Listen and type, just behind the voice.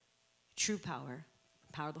true power,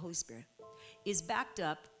 power of the Holy Spirit, is backed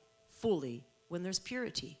up fully when there's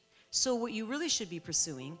purity. So what you really should be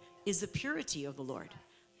pursuing is the purity of the Lord,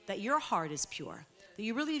 that your heart is pure, that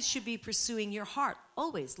you really should be pursuing your heart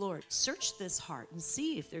always. Lord, search this heart and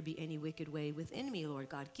see if there be any wicked way within me, Lord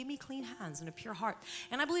God. Give me clean hands and a pure heart.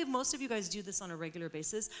 And I believe most of you guys do this on a regular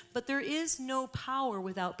basis, but there is no power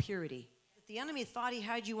without purity. The enemy thought he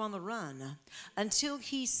had you on the run until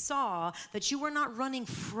he saw that you were not running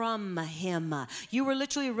from him. You were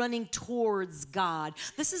literally running towards God.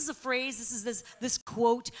 This is a phrase, this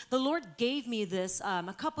quote. The Lord gave me this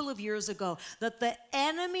a couple of years ago, that the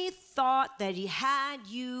enemy thought that he had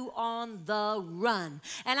you on the run.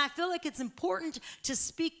 And I feel like it's important to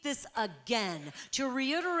speak this again, to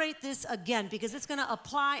reiterate this again, because it's going to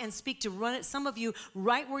apply and speak to some of you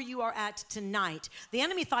right where you are at tonight. The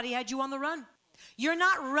enemy thought he had you on the run. You're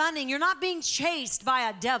not running. You're not being chased by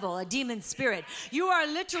a devil, a demon spirit. You are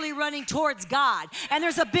literally running towards God. And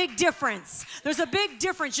there's a big difference. There's a big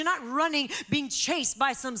difference. You're not running, being chased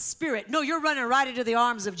by some spirit. No, you're running right into the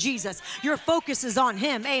arms of Jesus. Your focus is on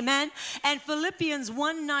him. Amen. And Philippians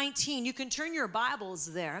 1:19, you can turn your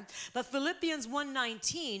Bibles there, but Philippians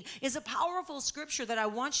 1:19 is a powerful scripture that I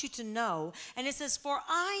want you to know. And it says, "For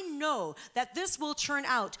I know that this will turn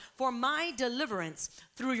out for my deliverance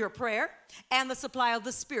through your prayer and the supply of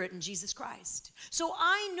the Spirit in Jesus Christ." So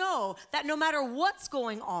I know that no matter what's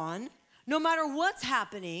going on, no matter what's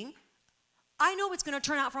happening, I know it's going to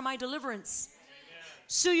turn out for my deliverance.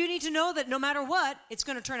 So you need to know that no matter what, it's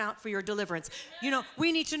going to turn out for your deliverance. You know,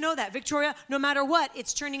 we need to know that, Victoria, no matter what,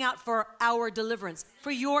 it's turning out for our deliverance,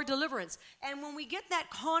 for your deliverance. And when we get that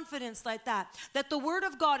confidence like that the Word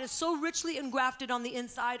of God is so richly engrafted on the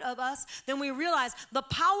inside of us, then we realize the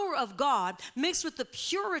power of God mixed with the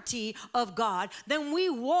purity of God, then we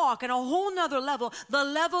walk in a whole nother level, the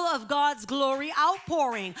level of God's glory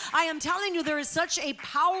outpouring. I am telling you, there is such a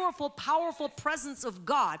powerful, powerful presence of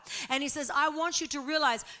God. And he says, I want you to realize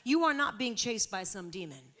you are not being chased by some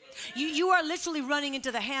demon. You are literally running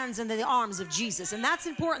into the hands and the arms of Jesus. And that's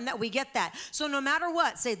important that we get that. So no matter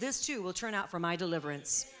what, say, this too will turn out for my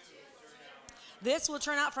deliverance. This will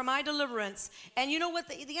turn out for my deliverance. And you know what?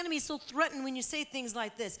 The enemy is so threatened when you say things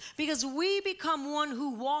like this, because we become one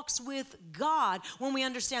who walks with God when we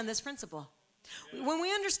understand this principle. When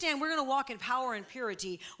we understand we're going to walk in power and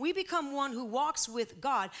purity, we become one who walks with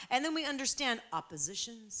God. And then we understand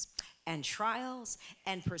oppositions and trials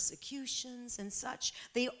and persecutions and such.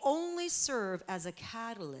 They only serve as a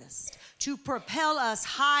catalyst to propel us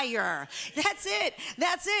higher. That's it.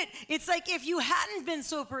 That's it. It's like if you hadn't been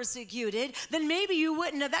so persecuted, then maybe you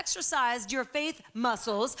wouldn't have exercised your faith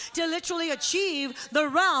muscles to literally achieve the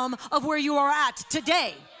realm of where you are at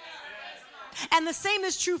today. And the same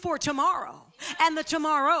is true for tomorrow and the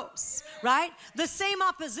tomorrows, right? The same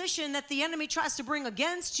opposition that the enemy tries to bring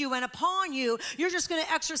against you and upon you, you're just going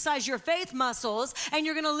to exercise your faith muscles and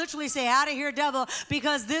you're going to literally say, out of here, devil,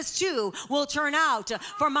 because this too will turn out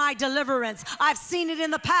for my deliverance. I've seen it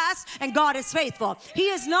in the past and God is faithful. He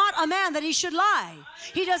is not a man that he should lie.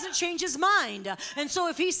 He doesn't change his mind. And so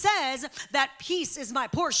if he says that peace is my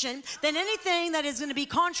portion, then anything that is going to be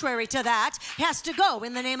contrary to that has to go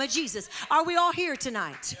in the name of Jesus. Are we all here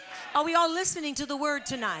tonight? Are we all listening to the word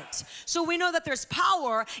tonight? So we know that there's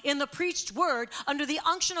power in the preached word under the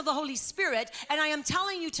unction of the Holy Spirit. And I am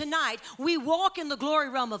telling you tonight, we walk in the glory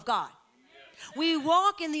realm of God. We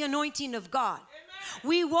walk in the anointing of God.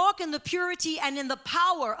 We walk in the purity and in the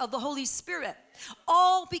power of the Holy Spirit.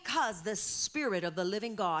 All because the Spirit of the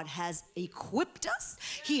living God has equipped us.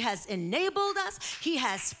 He has enabled us. He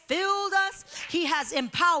has filled us. He has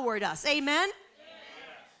empowered us. Amen?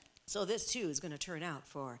 So this too is going to turn out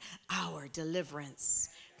for our deliverance.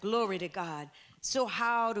 Glory to God. So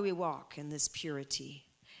how do we walk in this purity?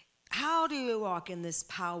 How do we walk in this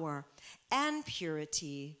power and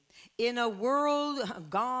purity in a world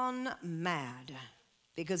gone mad?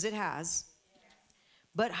 Because it has.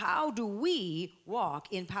 But how do we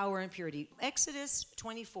walk in power and purity? Exodus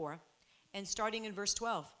 24 and starting in verse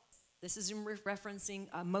 12. This is referencing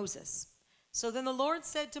Moses. So then the Lord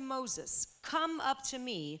said to Moses, come up to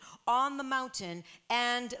me on the mountain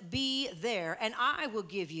and be there, and I will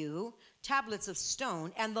give you tablets of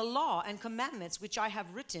stone and the law and commandments which I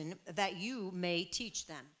have written, that you may teach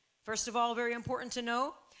them. First of all, very important to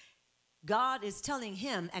know, God is telling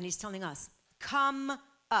him and he's telling us, come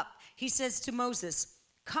up. He says to Moses,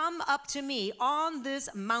 come up to me on this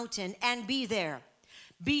mountain and be there.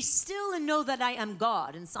 Be still and know that I am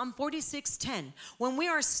God. In Psalm 46:10, when we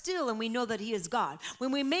are still and we know that he is God,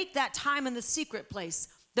 when we make that time in the secret place,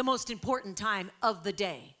 the most important time of the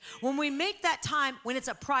day. When we make that time, when it's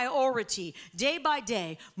a priority, day by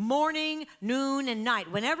day, morning, noon, and night,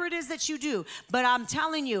 whenever it is that you do. But I'm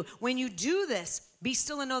telling you, when you do this, be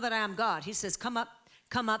still and know that I am God. He says, come up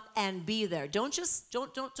and be there. Don't just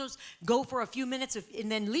go for a few minutes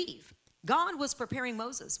and then leave. God was preparing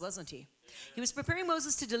Moses, wasn't he? He was preparing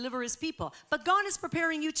Moses to deliver his people. But God is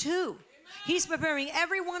preparing you too. He's preparing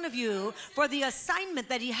every one of you for the assignment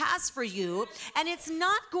that he has for you. And it's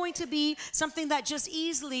not going to be something that just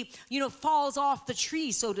easily, falls off the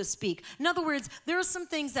tree, so to speak. In other words, there are some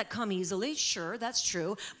things that come easily. Sure, that's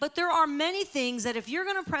true. But there are many things that if you're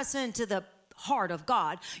going to press into the heart of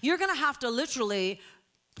God, you're going to have to literally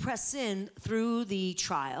press in through the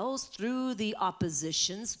trials, through the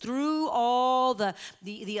oppositions, through all the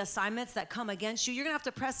assignments that come against you. You're going to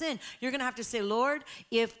have to press in. You're going to have to say, Lord,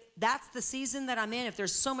 if that's the season that I'm in, if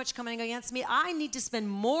there's so much coming against me, I need to spend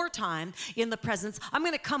more time in the presence. I'm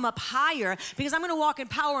going to come up higher because I'm going to walk in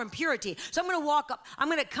power and purity. So I'm going to walk up. I'm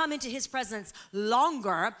going to come into his presence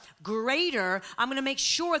longer, greater. I'm going to make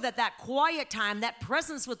sure that quiet time, that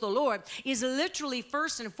presence with the Lord is literally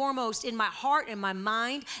first and foremost in my heart and my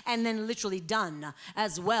mind, and then literally done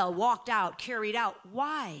as well, walked out, carried out.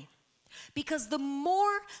 Why? Because the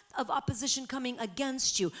more of opposition coming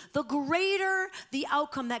against you, the greater the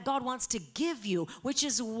outcome that God wants to give you, which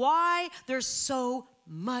is why there's so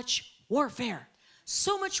much warfare.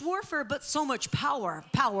 So much warfare, but so much power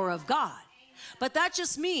of God. But that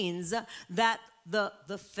just means that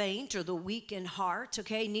the faint or the weak in heart,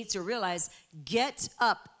 needs to realize, get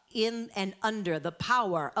up in and under the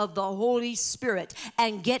power of the Holy Spirit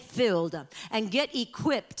and get filled and get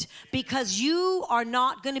equipped, because you are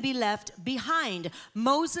not going to be left behind.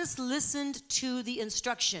 Moses listened to the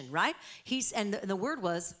instruction, right? And the word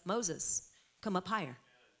was, Moses, come up higher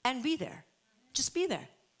and be there. Just be there.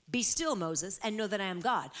 Be still, Moses, and know that I am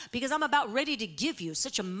God, because I'm about ready to give you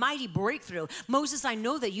such a mighty breakthrough. Moses, I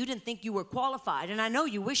know that you didn't think you were qualified, and I know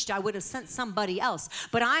you wished I would have sent somebody else,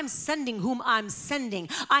 but I'm sending whom I'm sending.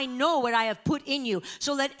 I know what I have put in you.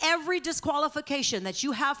 So let every disqualification that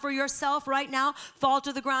you have for yourself right now fall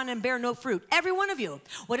to the ground and bear no fruit. Every one of you.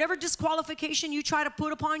 Whatever disqualification you try to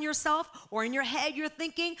put upon yourself or in your head you're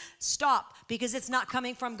thinking, stop, because it's not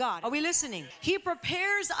coming from God. Are we listening? He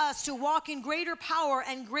prepares us to walk in greater power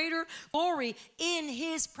and greater glory in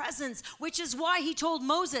his presence, which is why he told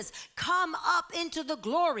Moses, come up into the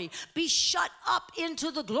glory, be shut up into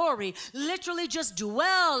the glory, literally just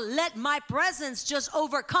dwell, let my presence just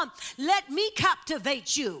overcome, let me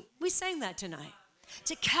captivate you. We sang that tonight.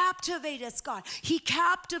 To captivate us, God. He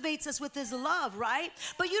captivates us with his love, right?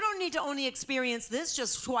 But you don't need to only experience this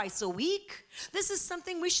just twice a week. This is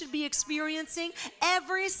something we should be experiencing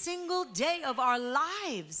every single day of our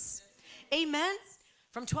lives. Amen?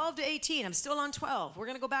 From 12 to 18, I'm still on 12. We're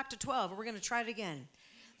going to go back to 12, and we're going to try it again.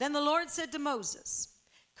 Then the Lord said to Moses,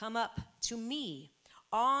 come up to me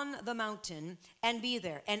on the mountain and be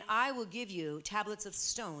there, and I will give you tablets of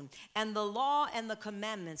stone and the law and the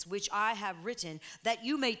commandments which I have written, that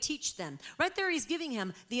you may teach them. Right there, he's giving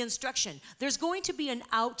him the instruction. There's going to be an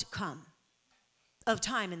outcome of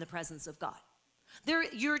time in the presence of God.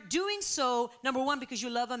 You're doing so, number one, because you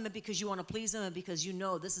love him and because you want to please him and because you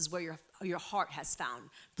know this is where your heart has found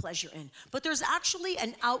pleasure in. But there's actually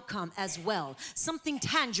an outcome as well. Something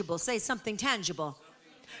tangible. Say something tangible.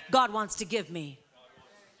 God wants to give me.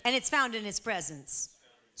 And it's found in his presence.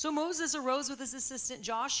 So Moses arose with his assistant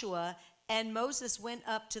Joshua, and Moses went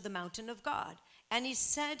up to the mountain of God. And he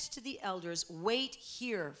said to the elders, wait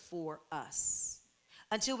here for us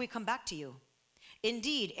until we come back to you.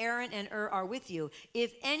 Indeed, Aaron and are with you.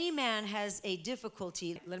 If any man has a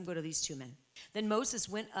difficulty, let him go to these two men. Then Moses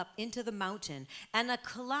went up into the mountain, and a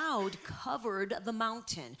cloud covered the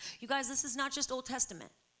mountain. You guys, this is not just Old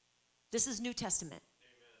Testament. This is New Testament.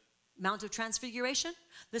 Amen. Mount of Transfiguration,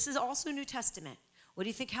 this is also New Testament. What do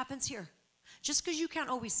you think happens here? Just because you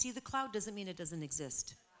can't always see the cloud doesn't mean it doesn't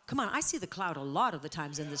exist. Come on, I see the cloud a lot of the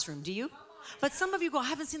times in this room. Do you? But some of you go, I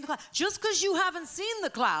haven't seen the cloud. Just because you haven't seen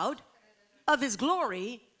the cloud of his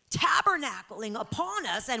glory tabernacling upon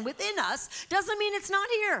us and within us doesn't mean it's not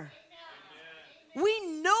here. Amen.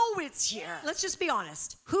 We know it's here. Let's just be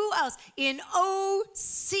honest. Who else? In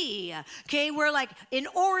OC, okay, we're like in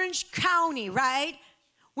Orange County, right?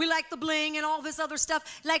 We like the bling and all this other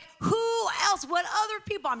stuff. Like, who else? What other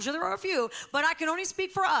people? I'm sure there are a few, but I can only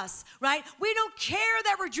speak for us, right? We don't care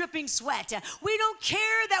that we're dripping sweat. We don't care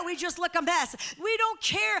that we just look a mess. We don't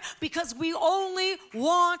care because we only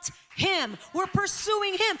want him. We're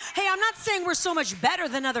pursuing him. Hey, I'm not saying we're so much better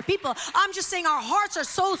than other people. I'm just saying our hearts are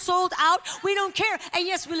so sold out, we don't care. And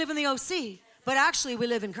yes, we live in the OC. But actually, we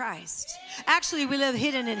live in Christ. Actually, we live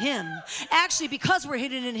hidden in Him. Actually, because we're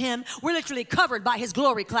hidden in Him, we're literally covered by His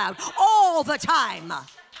glory cloud all the time.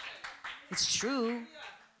 It's true.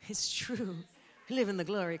 It's true. We live in the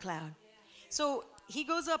glory cloud. So He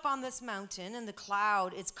goes up on this mountain, and the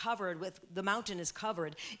cloud is covered with, the mountain is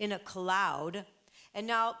covered in a cloud. And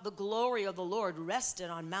now the glory of the Lord rested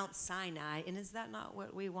on Mount Sinai. And is that not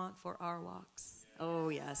what we want for our walks? Oh,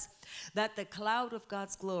 yes. That the cloud of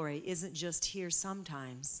God's glory isn't just here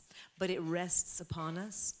sometimes, but it rests upon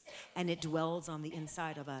us and it dwells on the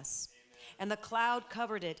inside of us. And the cloud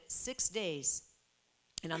covered it 6 days.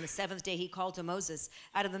 And on the 7th day, He called to Moses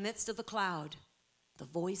out of the midst of the cloud. The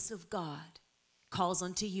voice of God calls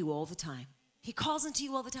unto you all the time. He calls unto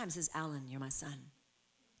you all the time. Says, Alan, you're my son.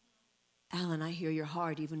 Alan, I hear your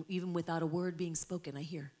heart, even without a word being spoken, I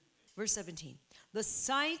hear. Verse 17. The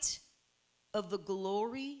sight of the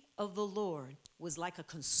glory of the Lord was like a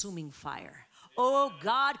consuming fire. Oh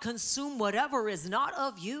God, consume whatever is not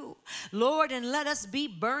of you, Lord, and let us be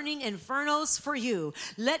burning infernos for you.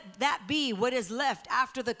 Let that be what is left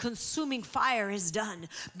after the consuming fire is done.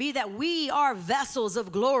 Be that we are vessels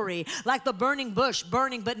of glory, like the burning bush,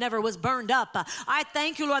 burning but never was burned up. I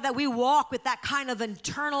thank you, Lord, that we walk with that kind of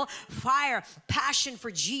internal fire, passion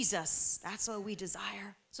for Jesus. That's what we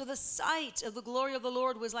desire. So the sight of the glory of the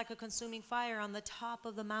Lord was like a consuming fire on the top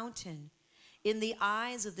of the mountain in the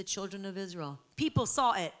eyes of the children of Israel. People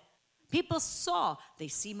saw it. People saw. They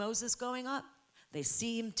see Moses going up. They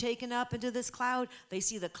see him taken up into this cloud. They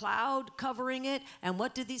see the cloud covering it. And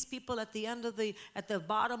what did these people at the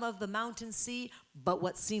bottom of the mountain see? But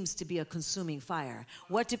what seems to be a consuming fire.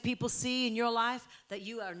 What do people see in your life? That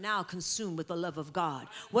you are now consumed with the love of God.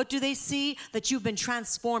 What do they see? That you've been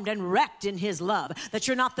transformed and wrecked in His love. That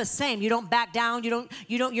you're not the same. You don't back down.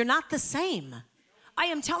 You're not the same. I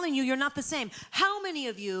am telling you, you're not the same. How many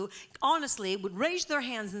of you, honestly, would raise their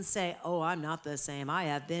hands and say, oh, I'm not the same. I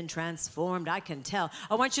have been transformed. I can tell.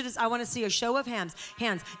 I want to see a show of hands.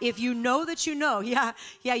 If you know that you know, yeah,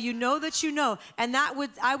 you know that you know. And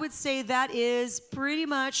I would say that is pretty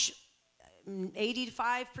much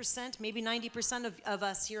 85%, maybe 90% of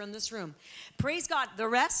us here in this room. Praise God. The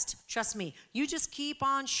rest, trust me, you just keep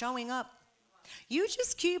on showing up. You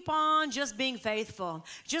just keep on just being faithful.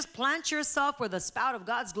 Just plant yourself where the spout of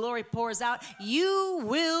God's glory pours out. You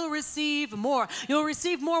will receive more. You'll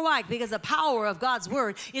receive more. Why? Because the power of God's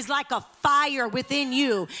word is like a fire within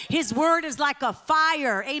you. His word is like a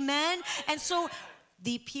fire. Amen? And so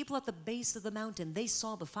the people at the base of the mountain, they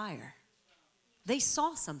saw the fire. They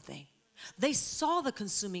saw something. They saw the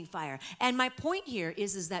consuming fire. And my point here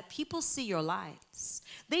is that people see your lives.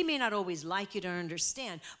 They may not always like it or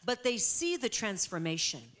understand, but they see the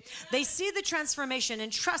transformation. They see the transformation,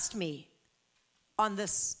 and trust me on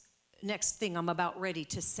this next thing I'm about ready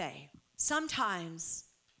to say. Sometimes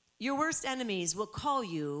your worst enemies will call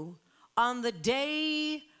you on the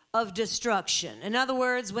day of destruction. In other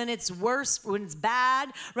words, when it's worse, when it's bad,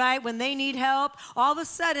 right? When they need help, all of a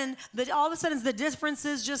sudden the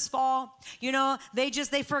differences just fall. You know,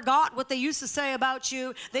 they forgot what they used to say about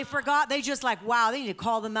you. They just like, wow, they need to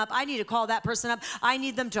call them up. I need to call that person up. I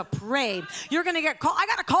need them to pray. You're going to get called. I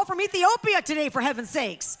got a call from Ethiopia today, for heaven's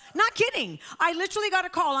sakes. Not kidding. I literally got a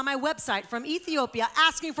call on my website from Ethiopia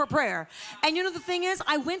asking for prayer. And you know, the thing is,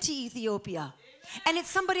 I went to Ethiopia, and it's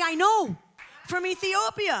somebody I know from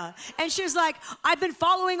Ethiopia. And she's like, I've been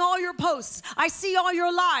following all your posts. I see all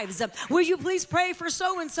your lives. Will you please pray for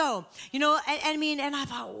so-and-so? You know, and I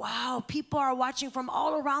thought, wow, people are watching from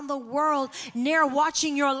all around the world. And they're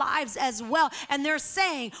watching your lives as well. And they're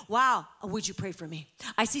saying, wow, would you pray for me?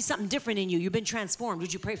 I see something different in you. You've been transformed.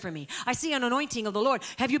 Would you pray for me? I see an anointing of the Lord.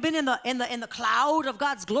 Have you been in the cloud of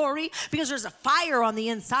God's glory? Because there's a fire on the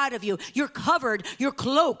inside of you. You're covered. You're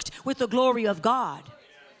cloaked with the glory of God.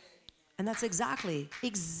 And that's exactly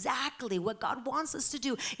what God wants us to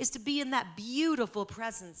do, is to be in that beautiful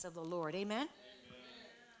presence of the Lord. Amen?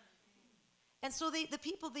 And so the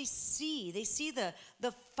people, they see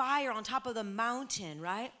the fire on top of the mountain,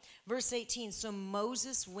 right? Verse 18, so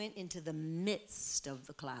Moses went into the midst of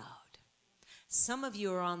the cloud. Some of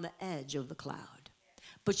you are on the edge of the cloud,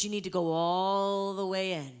 but you need to go all the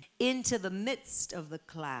way into the midst of the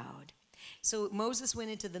cloud. So Moses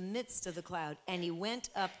went into the midst of the cloud, and he went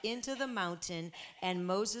up into the mountain, and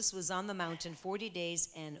Moses was on the mountain 40 days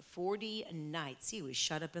and 40 nights. He was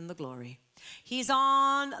shut up in the glory. He's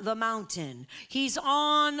on the mountain. He's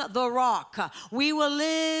on the rock. We will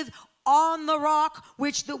live on the rock,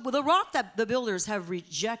 which the rock that the builders have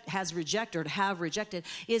rejected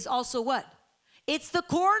is also what? It's the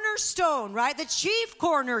cornerstone, right? The chief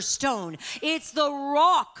cornerstone. It's the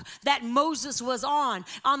rock that Moses was on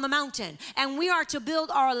the mountain. And we are to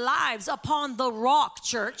build our lives upon the rock,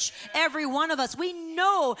 church. Every one of us. We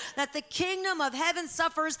know that the kingdom of heaven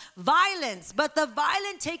suffers violence, but the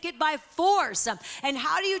violent take it by force. And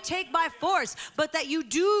how do you take by force? But that you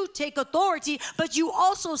do take authority, but you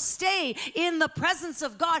also stay in the presence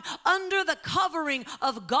of God under the covering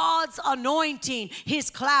of God's anointing, his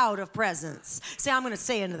cloud of presence. Say, I'm going to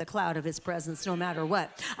stay into the cloud of his presence no matter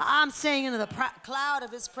what. I'm staying into the cloud of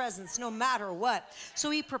his presence no matter what. So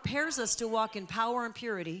he prepares us to walk in power and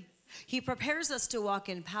purity. He prepares us to walk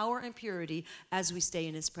in power and purity as we stay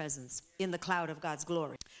in his presence, in the cloud of God's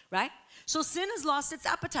glory, right? So sin has lost its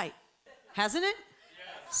appetite, hasn't it?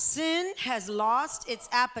 Yes. Sin has lost its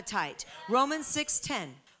appetite. Romans 6:10,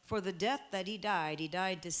 for the death that he died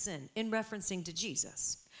to sin, in referencing to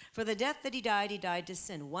Jesus. For the death that he died to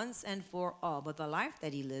sin once and for all. But the life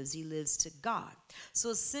that he lives to God.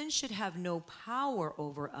 So sin should have no power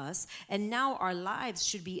over us. And now our lives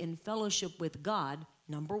should be in fellowship with God,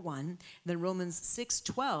 number one. Then Romans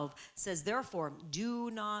 6:12 says, therefore,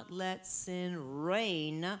 do not let sin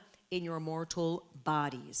reign in your mortal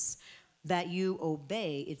bodies, that you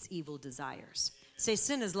obey its evil desires. Say,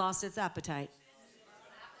 sin has lost its appetite.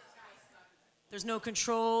 There's no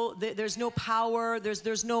control, there's no power,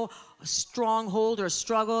 there's no stronghold or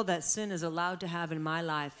struggle that sin is allowed to have in my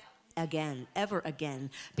life again, ever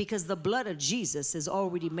again, because the blood of Jesus has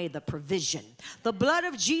already made the provision. The blood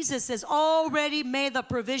of Jesus has already made the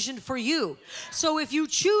provision for you. So if you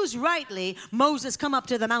choose rightly, Moses, come up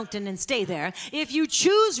to the mountain and stay there. If you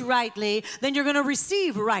choose rightly, then you're going to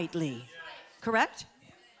receive rightly. Correct?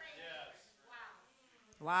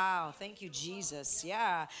 Wow, thank you, Jesus.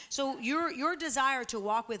 Yeah. So your desire to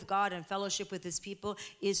walk with God and fellowship with his people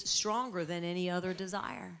is stronger than any other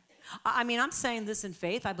desire. I mean, I'm saying this in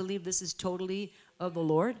faith. I believe this is totally of the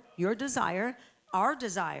Lord. Your desire, our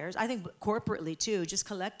desires, I think corporately too, just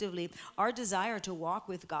collectively, our desire to walk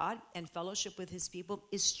with God and fellowship with his people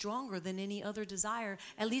is stronger than any other desire,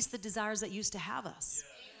 at least the desires that used to have us.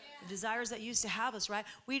 The desires that used to have us, right?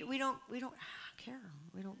 We don't care.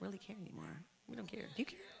 We don't really care anymore. We don't care. Do you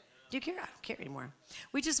care? Do you care? I don't care anymore.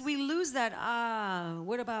 We lose that,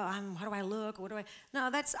 what about, how do I look? No,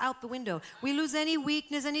 that's out the window. We lose any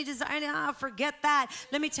weakness, any desire. Forget that.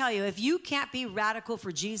 Let me tell you, if you can't be radical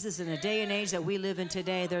for Jesus in a day and age that we live in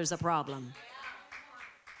today, there's a problem.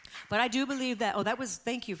 But I do believe that,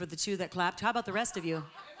 thank you for the two that clapped. How about the rest of you?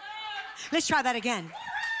 Let's try that again.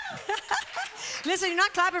 Listen, you're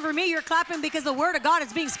not clapping for me. You're clapping because the word of God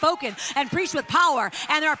is being spoken and preached with power.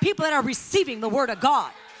 And there are people that are receiving the word of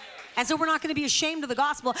God. And so we're not going to be ashamed of the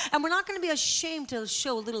gospel. And we're not going to be ashamed to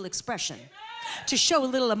show a little expression, to show a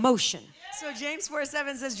little emotion. So James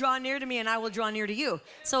 4:7 says, draw near to me and I will draw near to you.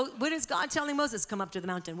 So what is God telling Moses? Come up to the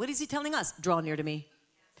mountain. What is he telling us? Draw near to me.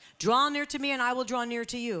 Draw near to me and I will draw near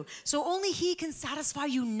to you. So only he can satisfy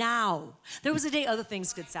you now. There was a day other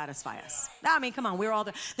things could satisfy us. I mean, come on, we're all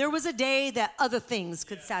there. There was a day that other things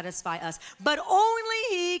could satisfy us. But only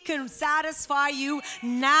he can satisfy you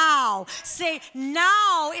now. Say,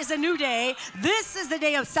 now is a new day. This is the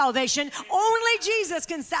day of salvation. Only Jesus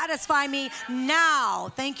can satisfy me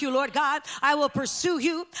now. Thank you, Lord God. I will pursue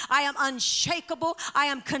you. I am unshakable. I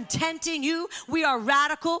am contenting you. We are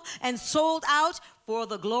radical and sold out for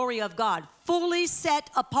the glory of God, fully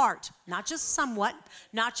set apart, not just somewhat,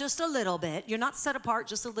 not just a little bit. You're not set apart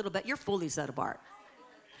just a little bit. You're fully set apart.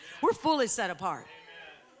 We're fully set apart.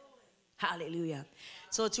 Amen. Hallelujah.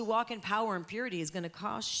 So to walk in power and purity is going to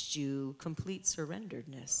cost you complete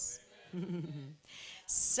surrenderedness.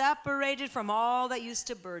 Separated from all that used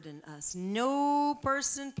to burden us. No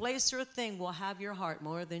person, place, or thing will have your heart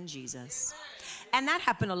more than Jesus. And that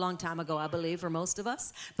happened a long time ago, I believe, for most of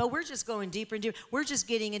us. But we're just going deeper and deeper. We're just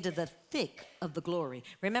getting into the thick of the glory.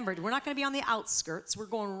 Remember, we're not going to be on the outskirts. We're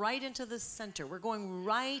going right into the center. We're going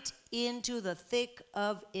right into the thick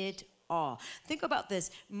of it all. Think about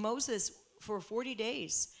this. Moses, for 40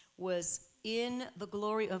 days, was in the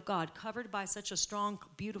glory of God, covered by such a strong,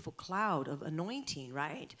 beautiful cloud of anointing,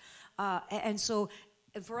 right? And so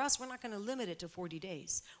for us, we're not going to limit it to 40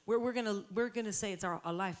 days. We're going to say it's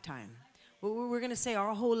a lifetime. We're going to say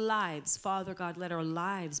our whole lives, Father God, let our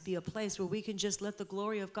lives be a place where we can just let the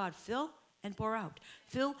glory of God fill and pour out.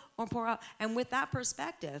 Fill or pour out. And with that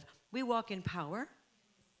perspective, we walk in power,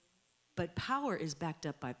 but power is backed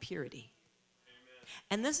up by purity. Amen.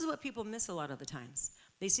 And this is what people miss a lot of the times.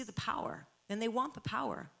 They see the power, and they want the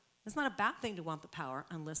power. It's not a bad thing to want the power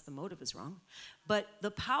unless the motive is wrong. But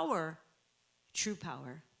the power, true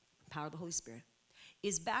power, power of the Holy Spirit,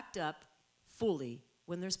 is backed up fully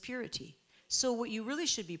when there's purity. So what you really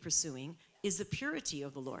should be pursuing is the purity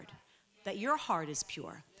of the Lord, that your heart is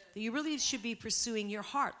pure, that you really should be pursuing your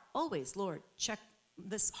heart always. Lord, check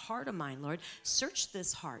this heart of mine, Lord. Search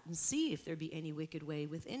this heart and see if there be any wicked way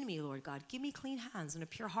within me, Lord God. Give me clean hands and a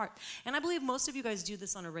pure heart. And I believe most of you guys do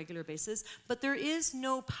this on a regular basis, but there is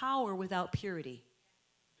no power without purity.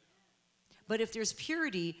 But if there's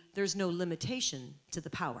purity, there's no limitation to the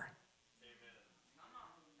power.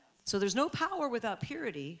 So there's no power without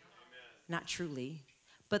purity, not truly,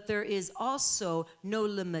 but there is also no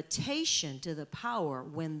limitation to the power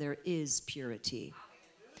when there is purity.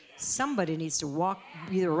 Somebody needs to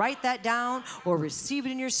either write that down or receive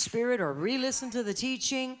it in your spirit or re-listen to the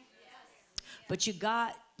teaching. But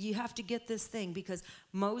you have to get this thing, because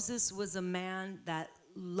Moses was a man that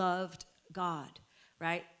loved God,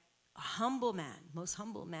 right? A humble man, most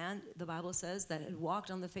humble man, the Bible says, that had walked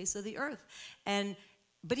on the face of the earth.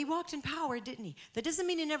 But he walked in power, didn't he? That doesn't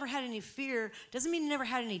mean he never had any fear. Doesn't mean he never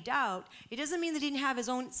had any doubt. It doesn't mean that he didn't have his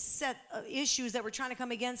own set of issues that were trying to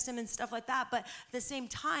come against him and stuff like that. But at the same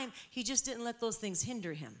time, he just didn't let those things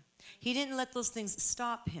hinder him. He didn't let those things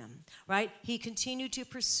stop him, right? He continued to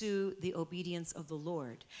pursue the obedience of the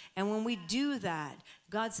Lord. And when we do that,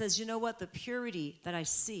 God says, you know what? The purity that I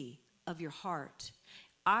see of your heart,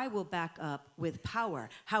 I will back up with power.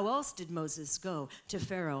 How else did Moses go to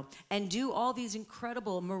Pharaoh and do all these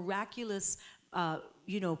incredible, miraculous,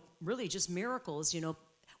 really just miracles,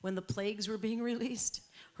 when the plagues were being released,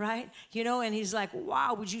 right? And he's like,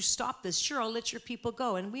 wow, would you stop this? Sure, I'll let your people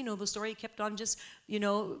go. And we know the story. He kept on just,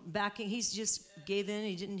 backing. He just gave in.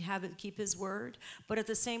 He didn't keep his word. But at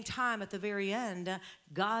the same time, at the very end,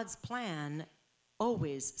 God's plan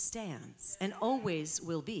always stands and always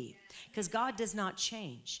will be, because God does not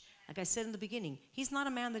change. Like I said in the beginning, he's not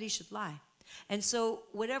a man that he should lie. And so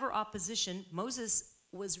whatever opposition, Moses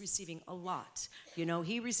was receiving a lot.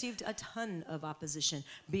 He received a ton of opposition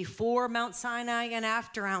before Mount Sinai and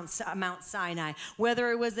after Mount Sinai,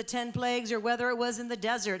 whether it was the 10 plagues or whether it was in the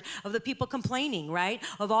desert, of the people complaining, right?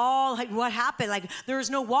 Of all what happened, like there's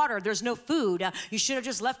no water, there's no food. You should have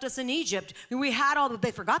just left us in Egypt. We had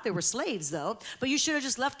they forgot they were slaves though, but you should have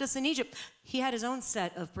just left us in Egypt. He had his own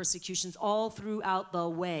set of persecutions all throughout the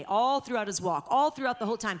way, all throughout his walk, all throughout the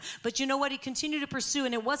whole time. But you know what? He continued to pursue,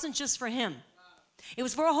 and it wasn't just for him. It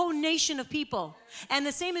was for a whole nation of people. And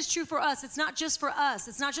the same is true for us. It's not just for us.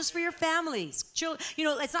 It's not just for your families.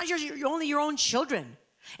 It's not just only your own children.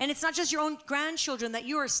 And it's not just your own grandchildren that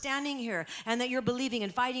you are standing here and that you're believing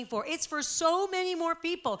and fighting for. It's for so many more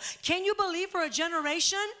people. Can you believe for a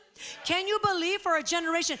generation? Can you believe for a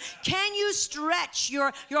generation? Can you stretch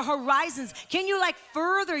your horizons? Can you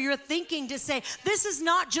further your thinking to say, this is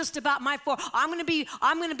not just about I'm going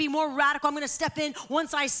to be more radical. I'm going to step in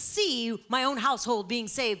once I see my own household being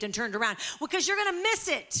saved and turned around, because you're going to miss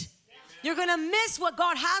it. You're going to miss what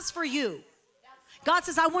God has for you. God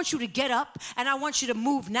says, I want you to get up and I want you to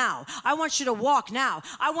move now. I want you to walk now.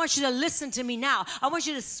 I want you to listen to me now. I want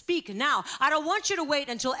you to speak now. I don't want you to wait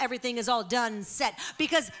until everything is all done and set,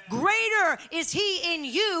 because greater is he in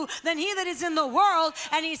you than he that is in the world.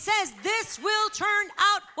 And he says, this will turn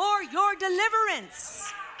out for your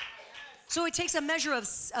deliverance. So it takes a measure of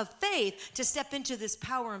faith to step into this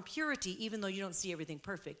power and purity, even though you don't see everything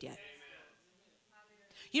perfect yet.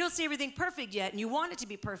 You don't see everything perfect yet, and you want it to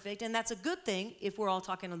be perfect, and that's a good thing if we're all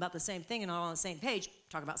talking about the same thing and all on the same page.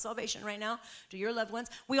 Talk about salvation right now to your loved ones.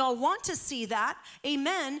 We all want to see that,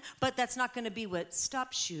 amen, but that's not going to be what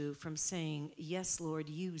stops you from saying, yes, Lord,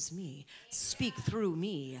 use me. Speak through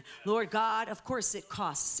me. Lord God, of course it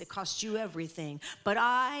costs. It costs you everything, but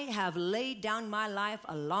I have laid down my life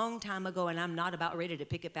a long time ago, and I'm not about ready to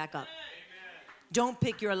pick it back up. Amen. Don't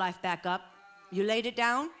pick your life back up. You laid it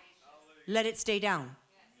down, let it stay down.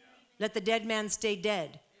 Let the dead man stay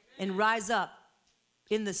dead and rise up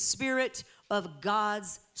in the spirit of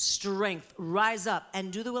God's strength. Rise up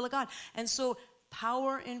and do the will of God. And so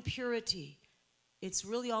power and purity, it's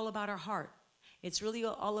really all about our heart. It's really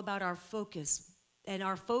all about our focus. And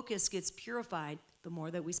our focus gets purified the more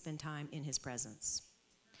that we spend time in his presence.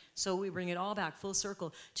 So we bring it all back full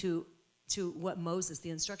circle to what Moses, the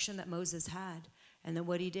instruction that Moses had. And then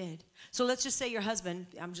what he did. So let's just say your husband,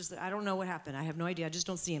 I don't know what happened. I have no idea. I just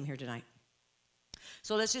don't see him here tonight.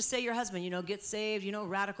 So let's just say your husband, gets saved,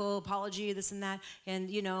 radical apology, this and that. And,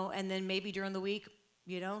 and then maybe during the week,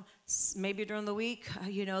 the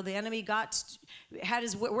enemy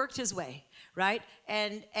worked his way, right?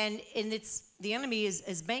 And it's, the enemy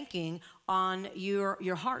is banking on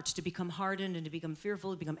your heart to become hardened and to become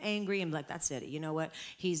fearful, to become angry, and like, that's it. You know what?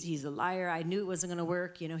 He's a liar. I knew it wasn't going to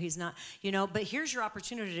work. He's not, but here's your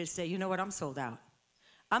opportunity to say, you know what? I'm sold out.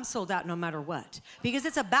 I'm sold out no matter what, because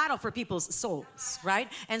it's a battle for people's souls, right?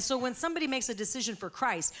 And so when somebody makes a decision for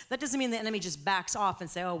Christ, that doesn't mean the enemy just backs off and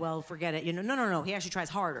say, oh, well, forget it. No. He actually tries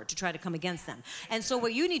harder to try to come against them. And so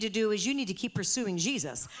what you need to do is you need to keep pursuing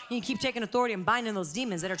Jesus. You need to keep taking authority and binding those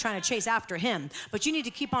demons that are trying to chase after him. But you need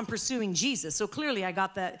to keep on pursuing Jesus. So clearly I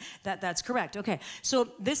got that's correct. Okay, so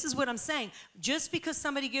this is what I'm saying. Just because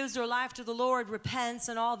somebody gives their life to the Lord, repents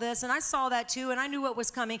and all this, and I saw that too, and I knew what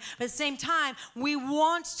was coming. But at the same time, we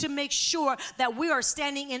want to make sure that we are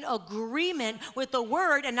standing in agreement with the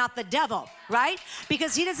word and not the devil, right?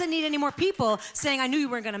 Because he doesn't need any more people saying, I knew you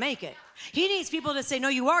weren't going to make it. He needs people to say, no,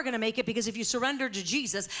 you are going to make it, because if you surrender to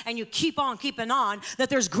Jesus and you keep on keeping on,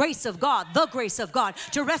 that there's grace of God, the grace of God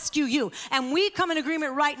to rescue you. And we come in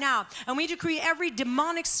agreement right now, and we decree every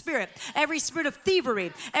demonic spirit, every spirit of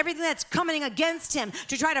thievery, everything that's coming against him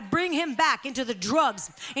to try to bring him back into the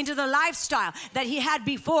drugs, into the lifestyle that he had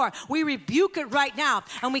before. We rebuke it right now,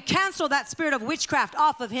 and we cancel that spirit of witchcraft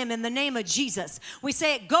off of him in the name of Jesus. We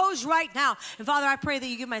say it goes right now. And Father, I pray that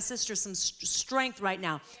you give my sister some strength right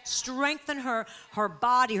now. Strengthen her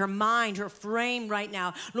body, her mind, her frame right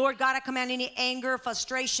now. Lord God, I command any anger,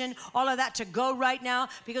 frustration, all of that to go right now,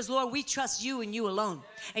 because Lord, we trust you and you alone.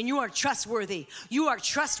 And you are trustworthy. You are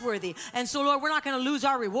trustworthy. And so Lord, we're not going to lose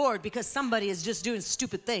our reward because somebody is just doing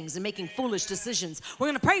stupid things and making foolish decisions. We're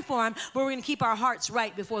going to pray for them, but we're going to keep our hearts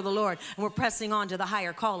right before the Lord. And we're pressing on to the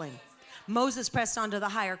higher calling. Moses pressed on to the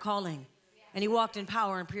higher calling, and he walked in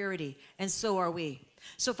power and purity. And so are we.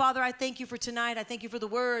 So, Father, I thank you for tonight. I thank you for the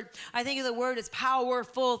word. I thank you the word is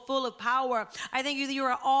powerful, full of power. I thank you that you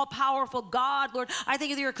are all-powerful God, Lord. I thank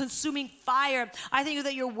you that you're a consuming fire. I thank you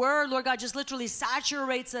that your word, Lord God, just literally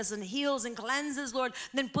saturates us and heals and cleanses, Lord,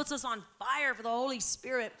 and then puts us on fire for the Holy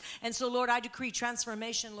Spirit. And so, Lord, I decree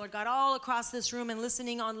transformation, Lord God, all across this room and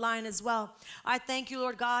listening online as well. I thank you,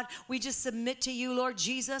 Lord God. We just submit to you, Lord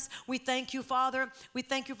Jesus. We thank you, Father. We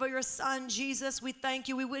thank you for your Son, Jesus. We thank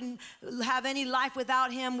you. We wouldn't have any life without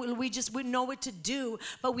him. We just wouldn't know what to do.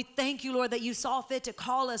 But we thank you, Lord, that you saw fit to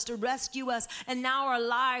call us, to rescue us. And now our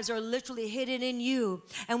lives are literally hidden in you.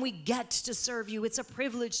 And we get to serve you. It's a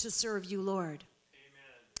privilege to serve you, Lord.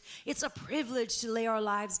 It's a privilege to lay our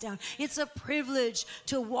lives down. It's a privilege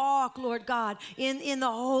to walk, Lord God, in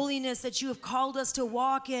the holiness that you have called us to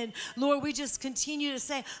walk in. Lord, we just continue to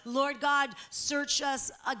say, Lord God, search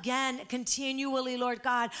us again continually, Lord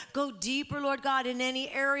God. Go deeper, Lord God, in any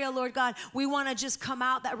area, Lord God. We want to just come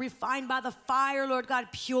out that refined by the fire, Lord God,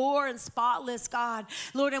 pure and spotless, God.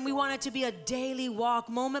 Lord, and we want it to be a daily walk,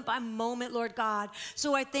 moment by moment, Lord God.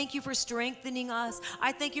 So I thank you for strengthening us.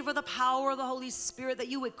 I thank you for the power of the Holy Spirit that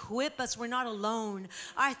you equip us. We're not alone.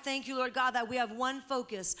 I thank you, Lord God, that we have one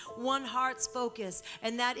focus, one heart's focus,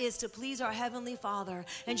 and that is to please our Heavenly Father.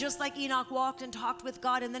 And just like Enoch walked and talked with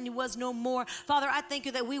God and then he was no more, Father, I thank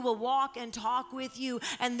you that we will walk and talk with you,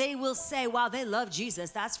 and they will say, wow, they love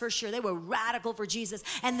Jesus. That's for sure. They were radical for Jesus,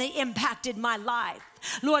 and they impacted my life.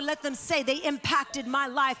 Lord, let them say they impacted my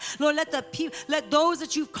life. Lord, let those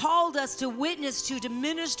that you've called us to witness to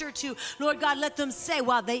minister to, Lord God, let them say,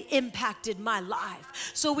 wow, they impacted my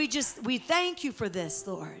life. So we thank you for this,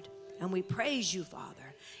 Lord, and we praise you,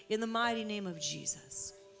 Father, in the mighty name of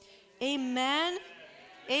Jesus. Amen.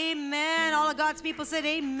 Amen. All of God's people said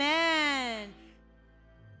amen.